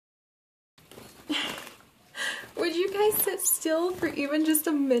Would you guys sit still for even just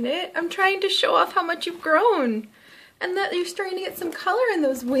a minute? I'm trying to show off how much you've grown and that you're starting to get some color in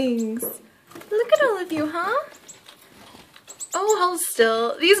those wings. Look at all of you, huh? Oh, hold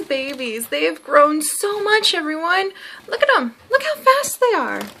still. These babies, they have grown so much, everyone. Look at them. Look how fast they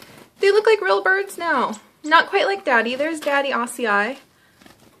are. They look like real birds now. Not quite like Daddy. There's Daddy Ossei.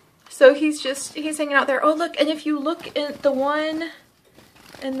 So he's hanging out there. Oh, look, and if you look at the one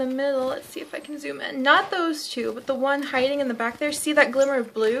in the middle, let's see if I can zoom in. Not those two, but the one hiding in the back there. See that glimmer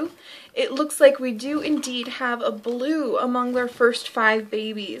of blue? It looks like we do indeed have a blue among their first 5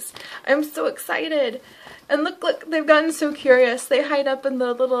 babies. I'm so excited. And look, they've gotten so curious. They hide up in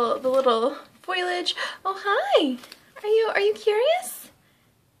the little foliage. Oh, hi. Are you curious?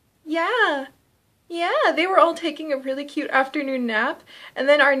 Yeah. Yeah, they were all taking a really cute afternoon nap, and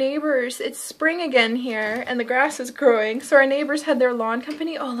then our neighbors, it's spring again here, and the grass is growing, so our neighbors had their lawn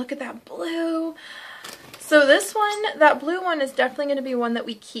company. Oh, look at that blue. So this one, that blue one is definitely going to be one that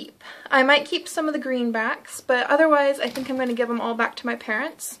we keep. I might keep some of the greenbacks, but otherwise I think I'm going to give them all back to my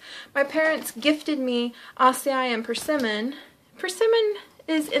parents. My parents gifted me Ossei and Persimmon. Persimmon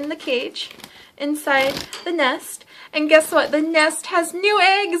is in the cage, inside the nest. And guess what? The nest has new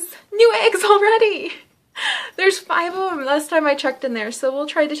eggs! New eggs already! There's 5 of them last time I checked in there, so we'll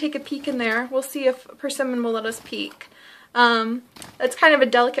try to take a peek in there. We'll see if Persimmon will let us peek. It's kind of a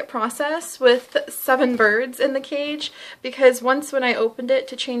delicate process with 7 birds in the cage, because once when I opened it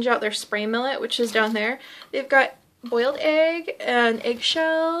to change out their spray millet, which is down there, they've got boiled egg and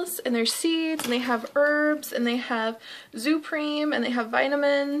eggshells, and there's seeds, and they have herbs, and they have Zupreme, and they have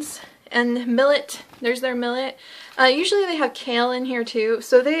vitamins, and millet. There's their millet. Usually they have kale in here too,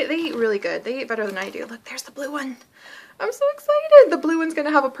 so they eat really good. They eat better than I do. Look, there's the blue one. I'm so excited. The blue one's going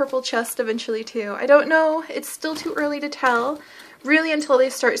to have a purple chest eventually too. I don't know. It's still too early to tell, really, until they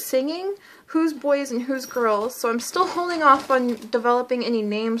start singing who's boys and who's girls, so I'm still holding off on developing any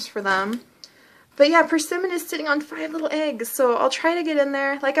names for them. But yeah, Persimmon is sitting on 5 little eggs, so I'll try to get in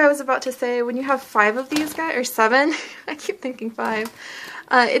there. Like I was about to say, when you have 5 of these guys, or 7, I keep thinking 5,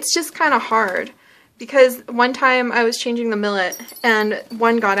 it's just kind of hard. Because one time I was changing the millet and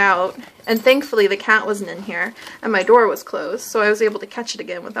one got out, and thankfully the cat wasn't in here and my door was closed, so I was able to catch it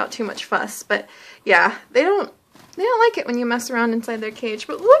again without too much fuss. But yeah, they don't like it when you mess around inside their cage.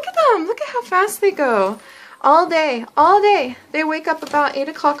 But look at them! Look at how fast they go. All day, all day. They wake up about 8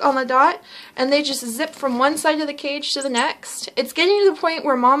 o'clock on the dot and they just zip from one side of the cage to the next. It's getting to the point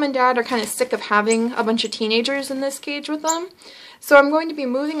where Mom and Dad are kind of sick of having a bunch of teenagers in this cage with them. So I'm going to be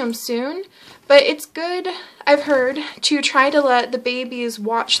moving them soon, but it's good, I've heard, to try to let the babies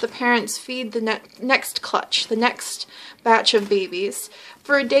watch the parents feed the next clutch, the next batch of babies,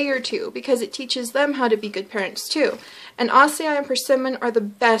 for a day or 2, because it teaches them how to be good parents too. And Ossei and Persimmon are the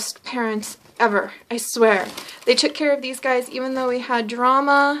best parents ever, I swear. They took care of these guys even though we had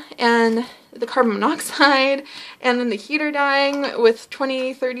drama and the carbon monoxide and then the heater dying with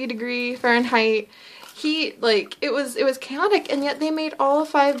 20-30 degree Fahrenheit heat. Like, it was chaotic, and yet they made all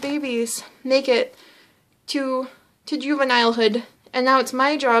 5 babies make it to juvenilehood, and now it's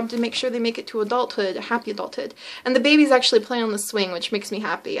my job to make sure they make it to adulthood, happy adulthood. And the babies actually play on the swing, which makes me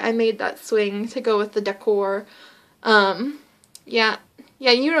happy. I made that swing to go with the decor. Yeah,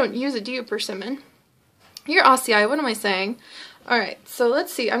 you don't use it, do you, Persimmon? You're Ossei, what am I saying? Alright, so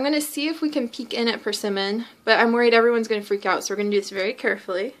let's see. I'm going to see if we can peek in at Persimmon, but I'm worried everyone's going to freak out, so we're going to do this very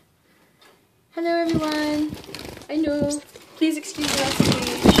carefully. Hello everyone. I know. Please excuse the message.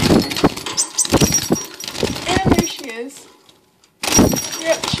 And there she is.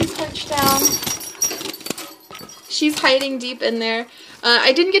 Yep, she's hunched down. She's hiding deep in there.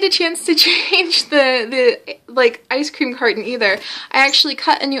 I didn't get a chance to change the like ice cream carton either. I actually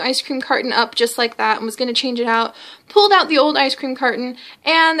cut a new ice cream carton up just like that and was going to change it out. Pulled out the old ice cream carton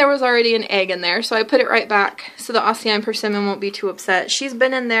and there was already an egg in there, so I put it right back so that Ossei and Persimmon won't be too upset. She's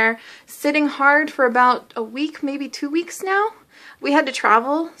been in there sitting hard for about a week, maybe 2 weeks now. We had to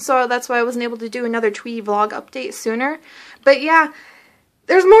travel, so that's why I wasn't able to do another Tweety vlog update sooner. But yeah,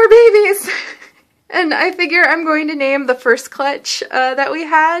 there's more babies! And I figure I'm going to name the first clutch that we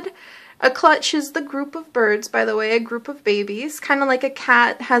had. A clutch is the group of birds, by the way, a group of babies. Kind of like a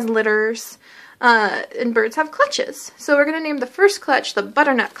cat has litters, and birds have clutches. So we're going to name the first clutch the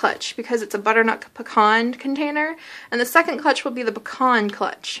butternut clutch, because it's a butternut pecan container. And the second clutch will be the pecan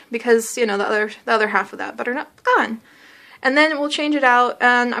clutch, because, you know, the other half of that, butternut pecan. And then we'll change it out,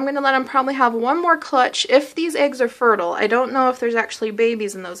 and I'm going to let them probably have one more clutch if these eggs are fertile. I don't know if there's actually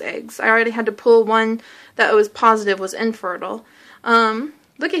babies in those eggs. I already had to pull one that was positive was infertile.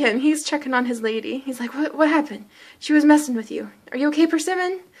 Look at him. He's checking on his lady. He's like, what happened? She was messing with you. Are you okay,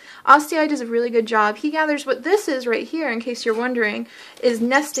 Persimmon? Osteai does a really good job. He gathers what this is right here, in case you're wondering, is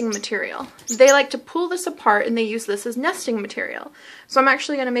nesting material. They like to pull this apart and they use this as nesting material. So I'm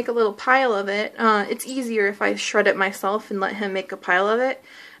actually going to make a little pile of it. It's easier if I shred it myself and let him make a pile of it.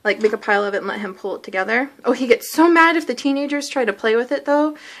 Like, make a pile of it and let him pull it together. Oh, he gets so mad if the teenagers try to play with it,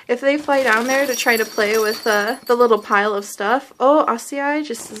 though. If they fly down there to try to play with the little pile of stuff, oh, Osteai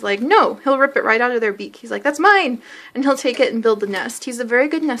just is like, no. He'll rip it right out of their beak. He's like, that's mine! And he'll take it and build the nest. He's a very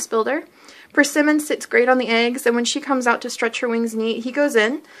good nest builder. Persimmon sits great on the eggs, and when she comes out to stretch her wings and eat, he goes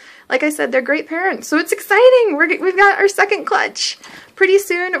in. Like I said, they're great parents, so it's exciting! We've got our second clutch. Pretty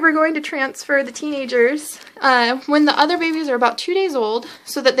soon, we're going to transfer the teenagers when the other babies are about 2 days old,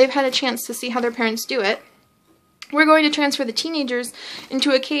 so that they've had a chance to see how their parents do it. We're going to transfer the teenagers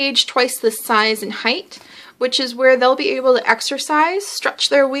into a cage twice this size and height, which is where they'll be able to exercise, stretch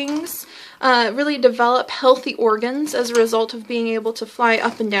their wings, really develop healthy organs as a result of being able to fly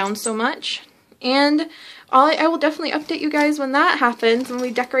up and down so much. And I will definitely update you guys when that happens, when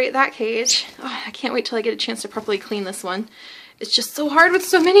we decorate that cage. Oh, I can't wait till I get a chance to properly clean this one. It's just so hard with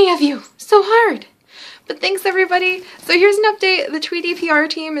so many of you. So hard. But thanks, everybody. So here's an update. The Tweetie PR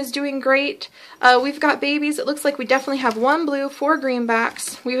team is doing great. We've got babies. It looks like we definitely have 1 blue, 4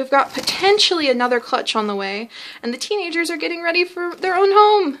 greenbacks. We've got potentially another clutch on the way. And the teenagers are getting ready for their own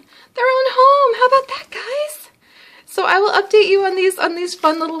home. Their own home. How about that, guys? So I will update you on these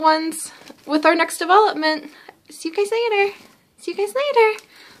fun little ones with our next development. See you guys later. See you guys later.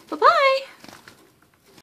 Bye-bye.